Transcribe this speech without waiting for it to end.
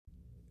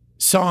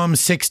Psalm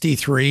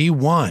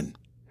 63:1.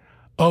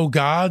 O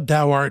God,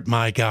 thou art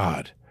my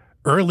God.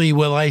 Early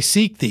will I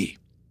seek thee.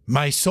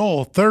 My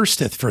soul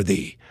thirsteth for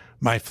thee.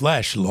 My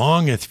flesh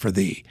longeth for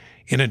thee,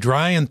 in a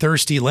dry and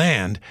thirsty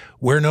land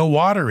where no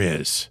water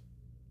is.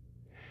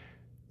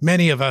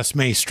 Many of us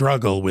may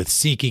struggle with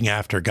seeking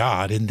after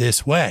God in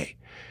this way.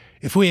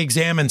 If we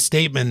examine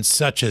statements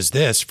such as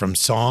this from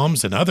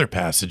Psalms and other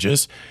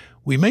passages,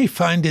 we may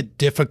find it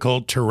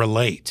difficult to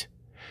relate.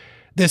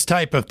 This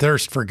type of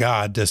thirst for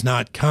God does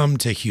not come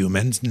to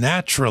humans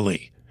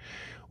naturally.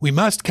 We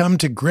must come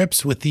to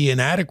grips with the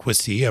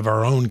inadequacy of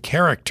our own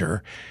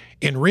character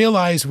and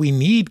realize we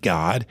need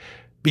God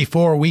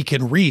before we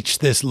can reach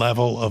this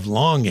level of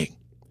longing.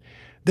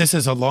 This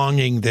is a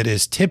longing that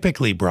is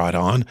typically brought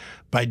on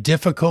by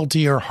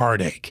difficulty or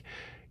heartache,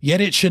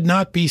 yet it should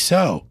not be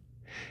so.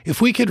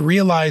 If we could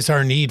realize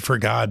our need for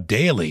God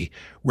daily,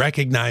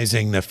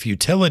 recognizing the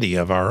futility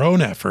of our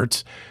own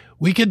efforts,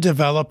 we could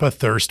develop a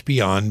thirst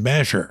beyond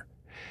measure.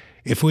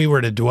 If we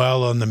were to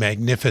dwell on the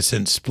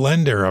magnificent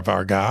splendor of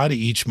our God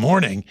each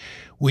morning,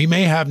 we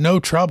may have no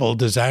trouble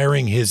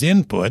desiring His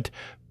input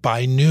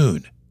by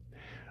noon.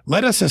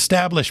 Let us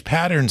establish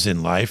patterns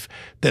in life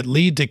that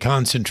lead to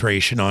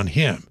concentration on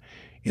Him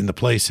in the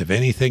place of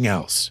anything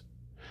else.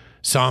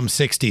 Psalm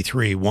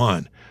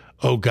 63:1.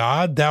 O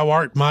God, thou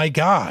art my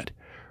God.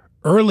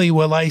 Early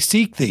will I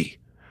seek thee.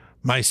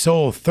 My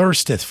soul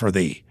thirsteth for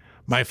thee.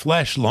 My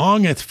flesh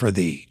longeth for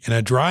thee in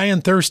a dry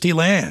and thirsty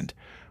land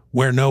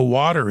where no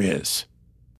water is.